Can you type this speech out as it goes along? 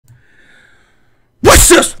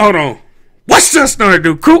What's up? Hold on. What's up,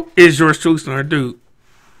 Snordatdude? Cool is yours truly, Snordatdude.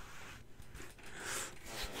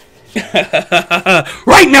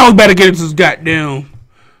 Right now, we better get into this goddamn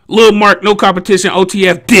Lil Marc, no competition,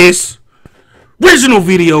 OTF DISS. Original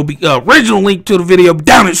video, original link to the video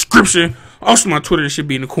down in the description. Also, my Twitter should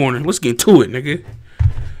be in the corner. Let's get to it, nigga.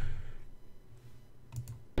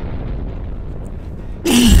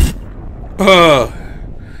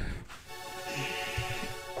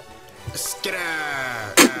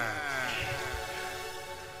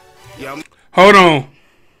 Hold on.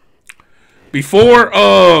 Before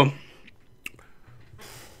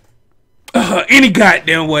any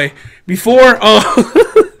goddamn way. Before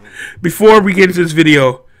before we get into this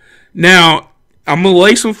video, now I'm gonna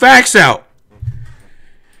lay some facts out.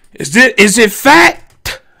 Is it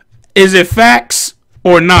fact? Is it facts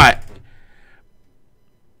or not?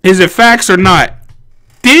 Is it facts or not?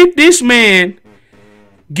 Did this man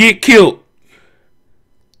get killed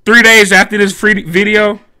 3 days after this free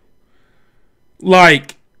video?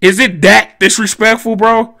 Like, is it that disrespectful,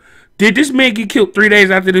 bro? Did this man get killed 3 days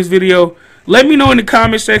after this video? Let me know in the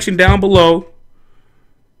comment section down below.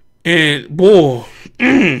 And boy,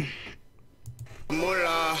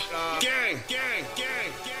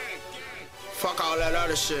 fuck all that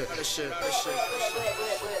other shit.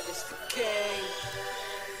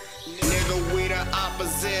 Nigga, we the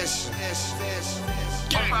opposition.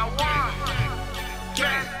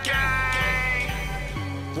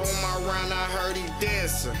 Roam around, I heard he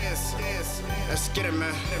dancing. Let's get it,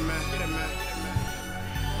 man.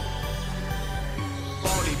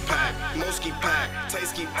 Body pack, Mosky pack,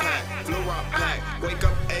 Tasty pack, Blue Rock pack. Wake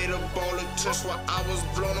up, ate a bowl of chips while I was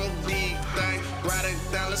blown on big thing. Riding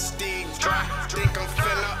down the steep dry, think I'm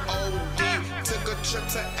finna OD. Took a trip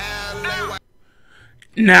to LA.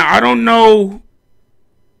 Now I don't know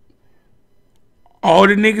all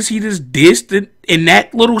the niggas he just dissed in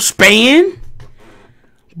that little span,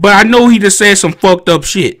 but I know he just said some fucked up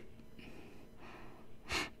shit.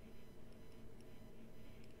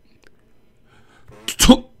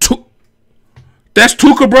 That's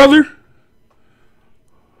Tuka, brother?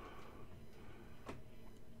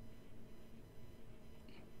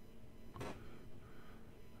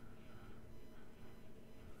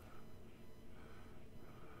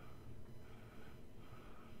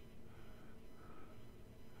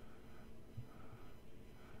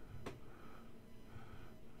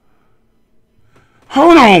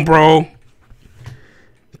 Hold on, bro.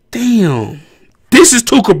 Damn. This is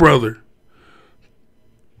Tuka, brother.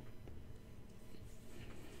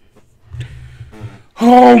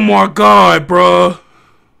 Oh my God, bro.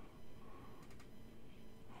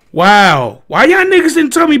 Wow. Why y'all niggas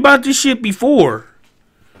didn't tell me about this shit before?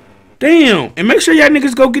 Damn. And make sure y'all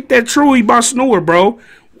niggas go get that Truly by Snor, bro.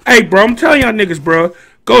 Hey, bro, I'm telling y'all niggas, bro.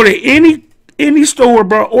 Go to any store,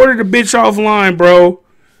 bro. Order the bitch offline, bro.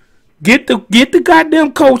 Get the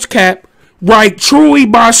goddamn Coach cap. Write Truly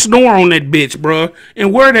by Snor on that bitch, bro.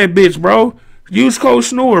 And wear that bitch, bro. Use code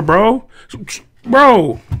Snor, bro.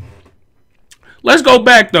 Bro. Let's go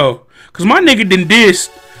back though, cause my nigga done dissed.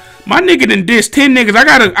 My nigga done dissed 10 niggas.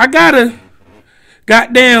 I gotta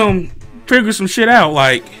goddamn figure some shit out.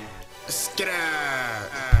 Like,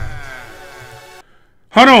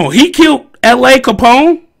 hold on, he killed L.A.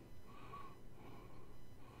 Capone.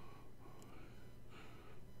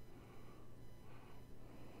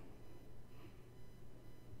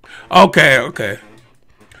 Okay,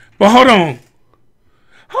 but hold on,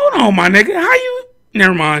 my nigga. How you?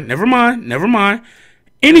 Never mind.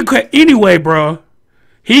 Anyway, bro,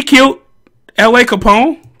 he killed L.A.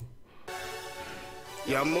 Capone.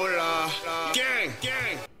 Gang.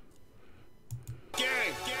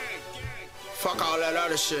 Fuck all that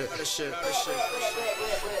other shit.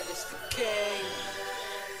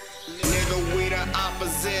 Nigga, we the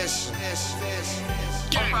opposition.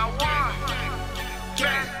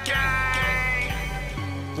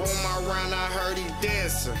 Roam around, I heard he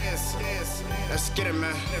dancing. Let's get it,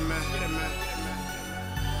 man.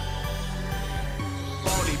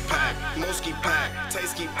 Body pack, Mosky pack,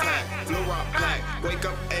 Tasty pack, Blue Rock pack. Wake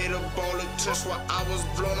up, ate a bowl of chips while I was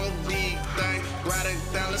blown on big thing. Riding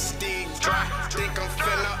down the steep dry, think I'm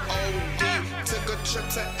finna OD. Took a trip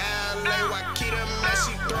to LA, why keep the mess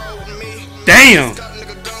she throw me. Damn.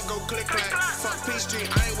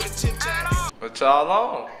 What y'all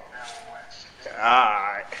on?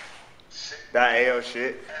 Alright. That AO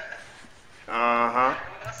shit.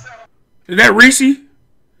 Is that Reese?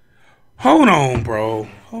 Hold on, bro.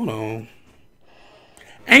 Hold on.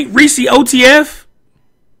 Ain't Reese OTF?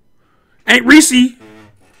 Ain't Reese?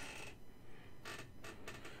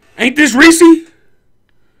 Ain't this Reese?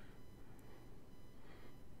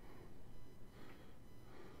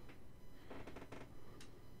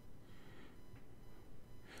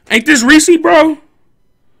 Ain't this Reese, bro?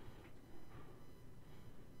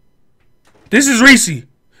 This is Reese.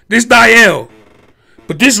 This Diel.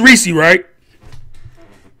 But this Reese, right?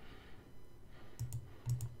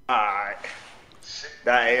 Alright.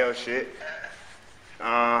 That L shit.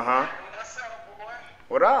 Uh-huh.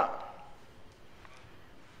 What up?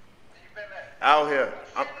 Out here.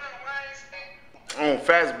 I'm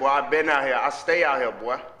fast, boy. I been out here. I stay out here,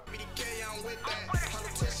 boy.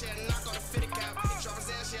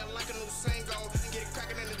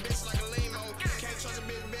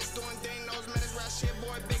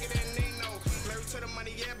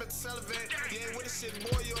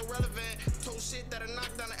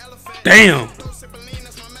 Damn.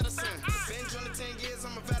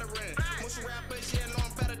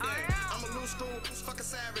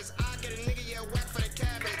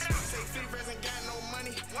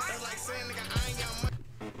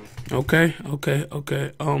 Okay.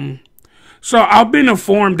 So I've been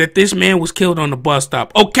informed that this man was killed on the bus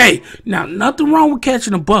stop. Okay, now nothing wrong with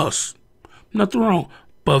catching a bus. Nothing wrong.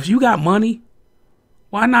 But if you got money,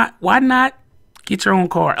 why not get your own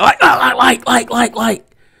car? Like.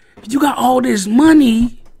 If you got all this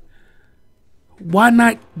money, why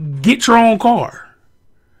not get your own car?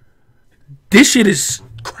 This shit is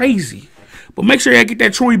crazy. But make sure you get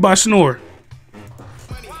that Troy by Snor.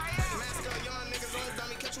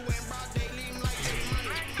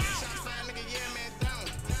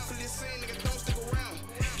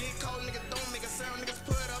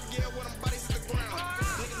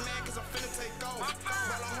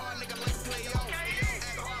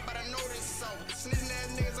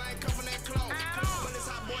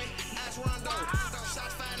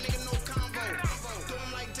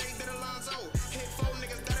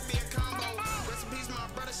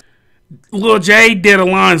 Lil J did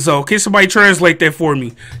Alonzo. Can somebody translate that for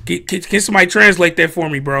me? Can somebody translate that for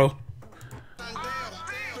me, bro?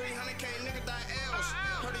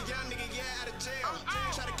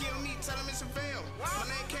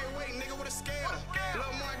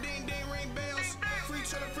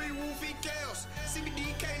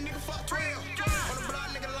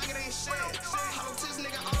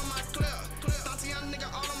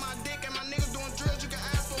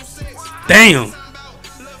 Damn.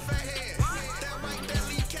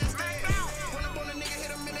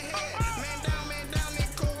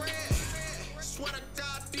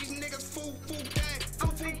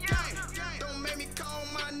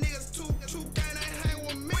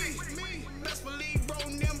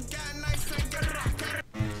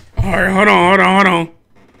 Alright, hold on.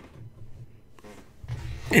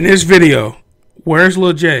 In this video, where's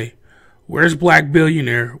Lil J? Where's Black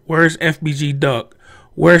Billionaire? Where's FBG Duck?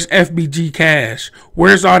 Where's FBG Cash?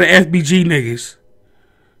 Where's all the FBG niggas?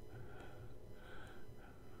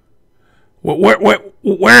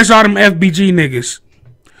 Where's all them FBG niggas?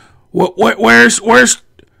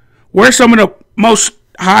 Where's some of the most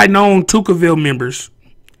high known Tukaville members?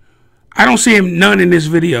 I don't see none in this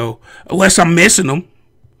video unless I'm missing them.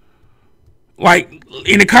 Like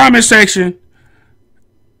in the comment section.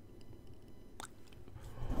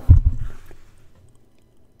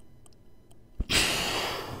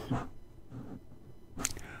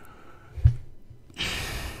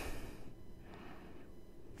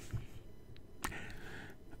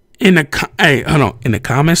 In the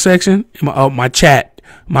comment section, in my chat,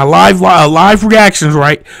 my live reactions,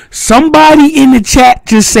 right? Somebody in the chat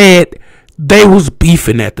just said they was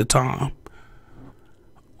beefing at the time.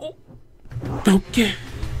 Okay.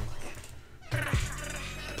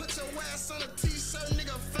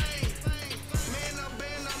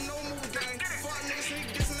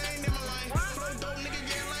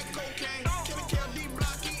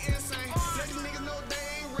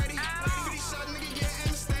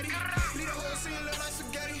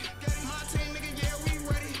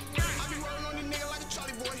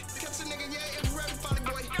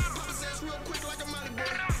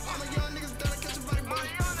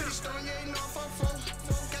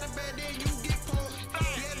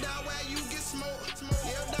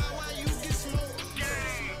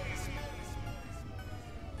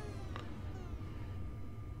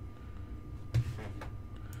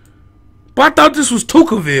 But I thought this was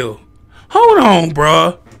Tukaville. Hold on,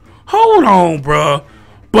 bruh.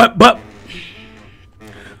 But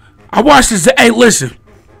I watched this. Hey, listen,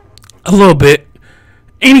 a little bit.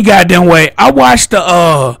 Any goddamn way. I watched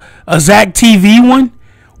a Zach TV one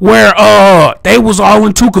where they was all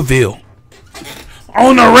in Tukaville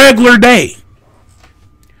on a regular day.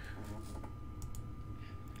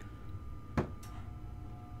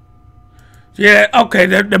 Yeah, okay,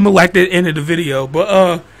 that looked like the end of the video,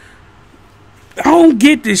 but I don't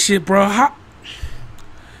get this shit, bro.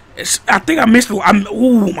 I think I missed.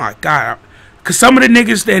 Oh my god, because some of the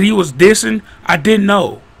niggas that he was dissing, I didn't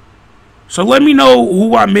know. So let me know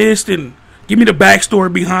who I missed and give me the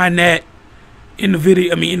backstory behind that in the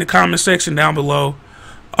video. I mean, in the comment section down below.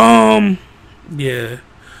 Yeah.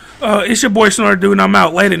 It's your boy Snordatdude, and I'm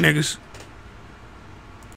out. Later, niggas.